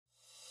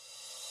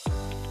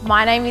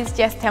My name is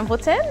Jess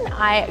Templeton.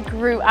 I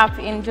grew up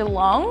in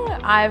Geelong.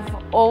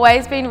 I've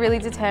always been really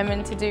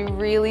determined to do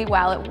really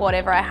well at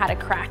whatever I had a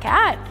crack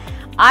at.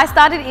 I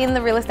started in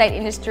the real estate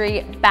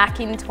industry back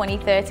in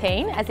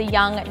 2013 as a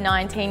young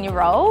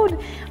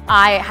 19-year-old.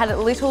 I had a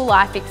little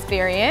life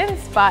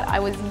experience, but I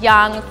was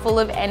young, full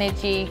of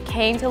energy,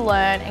 keen to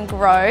learn and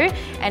grow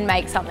and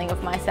make something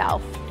of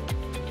myself.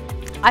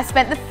 I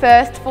spent the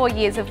first 4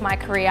 years of my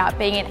career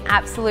being an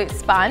absolute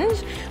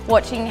sponge,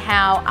 watching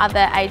how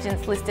other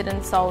agents listed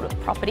and sold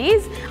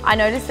properties. I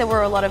noticed there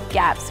were a lot of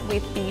gaps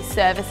with the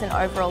service and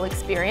overall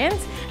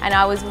experience, and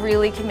I was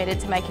really committed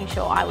to making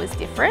sure I was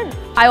different.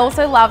 I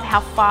also love how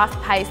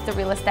fast-paced the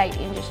real estate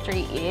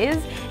industry is.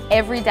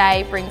 Every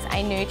day brings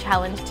a new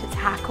challenge to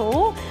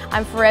tackle.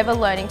 I'm forever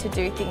learning to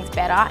do things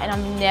better, and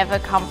I'm never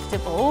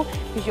comfortable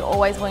because you're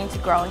always wanting to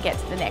grow and get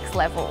to the next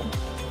level.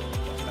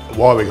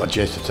 Why we got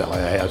Jess to sell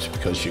our house,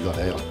 because she got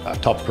a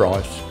top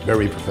price,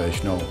 very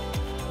professional,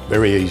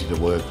 very easy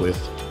to work with,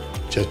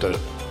 just a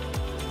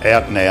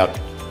out and out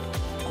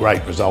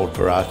great result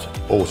for us,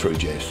 all through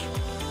Jess.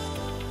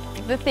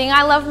 The thing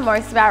I love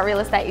most about real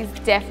estate is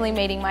definitely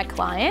meeting my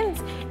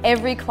clients.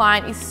 Every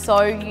client is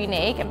so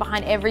unique, and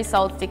behind every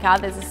sold sticker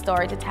there's a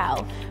story to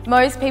tell.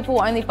 Most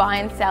people only buy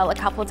and sell a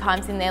couple of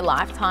times in their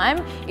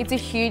lifetime. It's a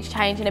huge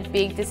change and a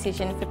big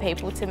decision for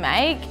people to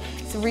make.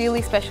 It's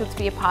really special to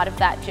be a part of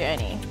that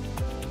journey.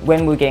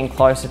 When we were getting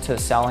closer to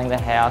selling the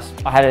house,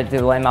 I had a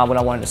dilemma when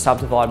I wanted to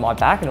subdivide my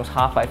back, and it was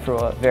halfway through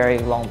a very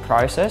long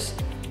process.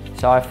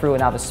 So I threw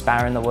another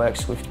spanner in the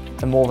works with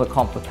a more of a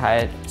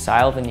complicated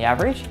sale than the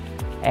average.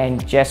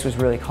 And Jess was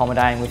really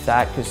accommodating with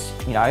that because,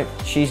 you know,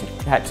 she's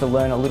had to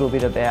learn a little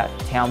bit about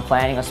town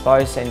planning, I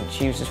suppose, and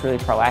she was just really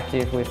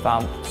proactive with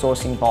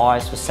sourcing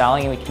buyers for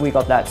selling, and we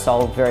got that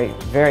sold very,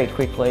 very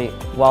quickly,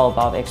 well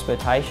above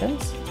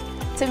expectations.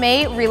 To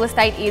me, real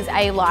estate is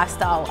a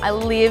lifestyle. I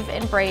live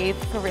and breathe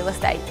for real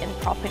estate and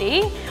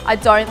property. I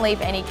don't leave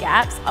any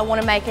gaps. I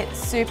want to make it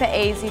super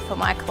easy for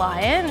my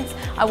clients.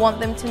 I want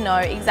them to know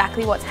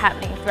exactly what's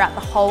happening throughout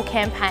the whole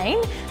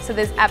campaign, so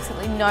there's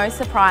absolutely no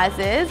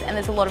surprises, and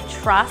there's a lot of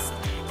trust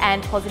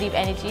and positive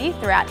energy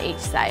throughout each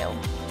sale.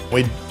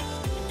 We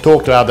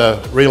talked to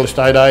other real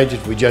estate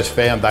agents. We just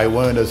found they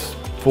weren't as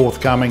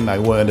forthcoming, they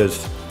weren't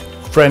as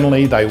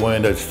friendly, they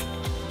weren't as...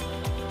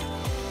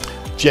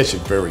 Jess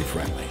is very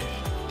friendly.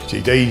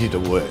 She's easy to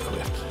work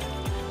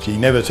with. She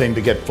never seemed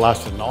to get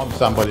flustered, and I'm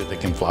somebody that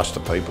can fluster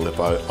people if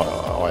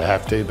I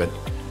have to, but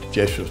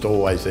Jess was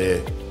always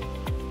there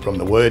from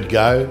the word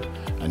go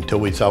until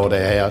we sold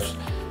our house.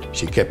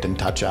 She kept in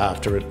touch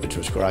after it, which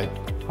was great.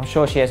 I'm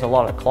sure she has a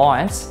lot of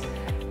clients,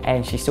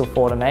 and she still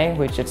thought of me,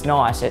 which is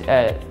nice. It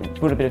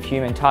put a bit of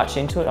human touch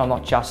into it. I'm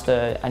not just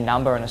a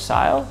number and a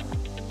sale,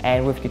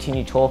 and we've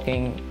continued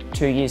talking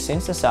 2 years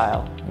since the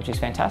sale, which is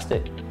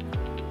fantastic,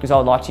 because I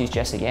would like to use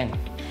Jess again.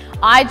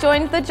 I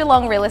joined the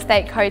Geelong Real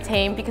Estate Co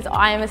team because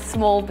I am a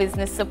small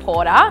business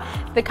supporter.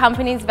 The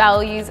company's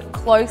values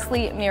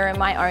closely mirror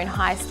my own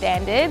high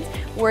standards.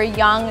 We're a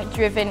young,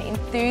 driven,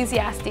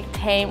 enthusiastic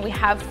team. We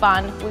have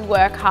fun, we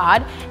work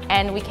hard,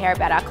 and we care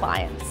about our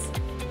clients.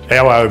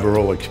 Our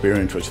overall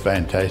experience was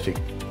fantastic.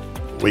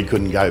 We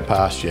couldn't go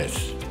past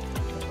Jess.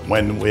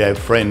 When we have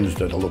friends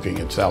that are looking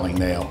at selling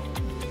now,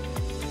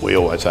 we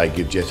always say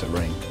give Jess a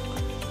ring.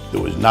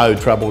 There was no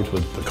troubles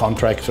with the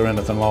contracts or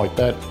anything like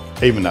that.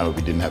 Even though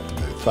we didn't have to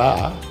move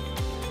far,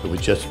 it was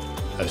just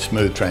a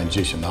smooth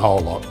transition. The whole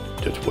lot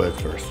just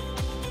worked for us.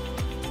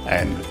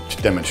 And it's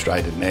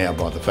demonstrated now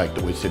by the fact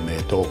that we're sitting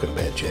there talking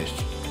about Jess.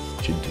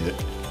 She did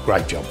a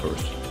great job for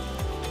us.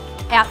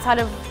 Outside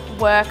of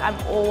work, I'm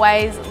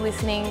always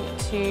listening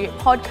to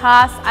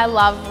podcasts. I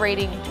love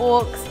reading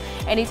books.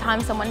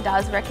 Anytime someone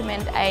does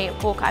recommend a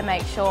book, I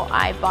make sure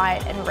I buy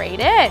it and read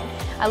it.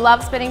 I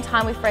love spending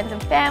time with friends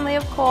and family,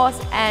 of course,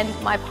 and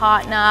my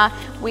partner.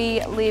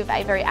 We live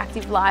a very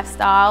active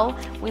lifestyle.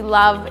 We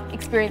love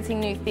experiencing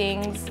new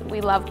things.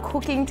 We love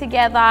cooking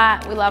together.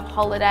 We love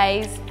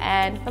holidays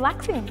and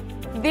relaxing.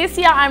 This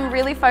year, I'm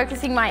really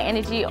focusing my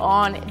energy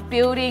on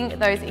building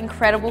those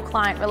incredible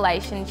client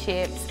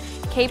relationships,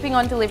 keeping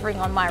on delivering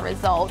on my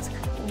results,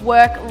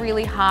 work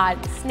really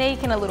hard,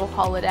 sneak in a little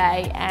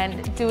holiday,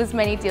 and do as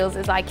many deals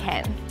as I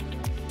can.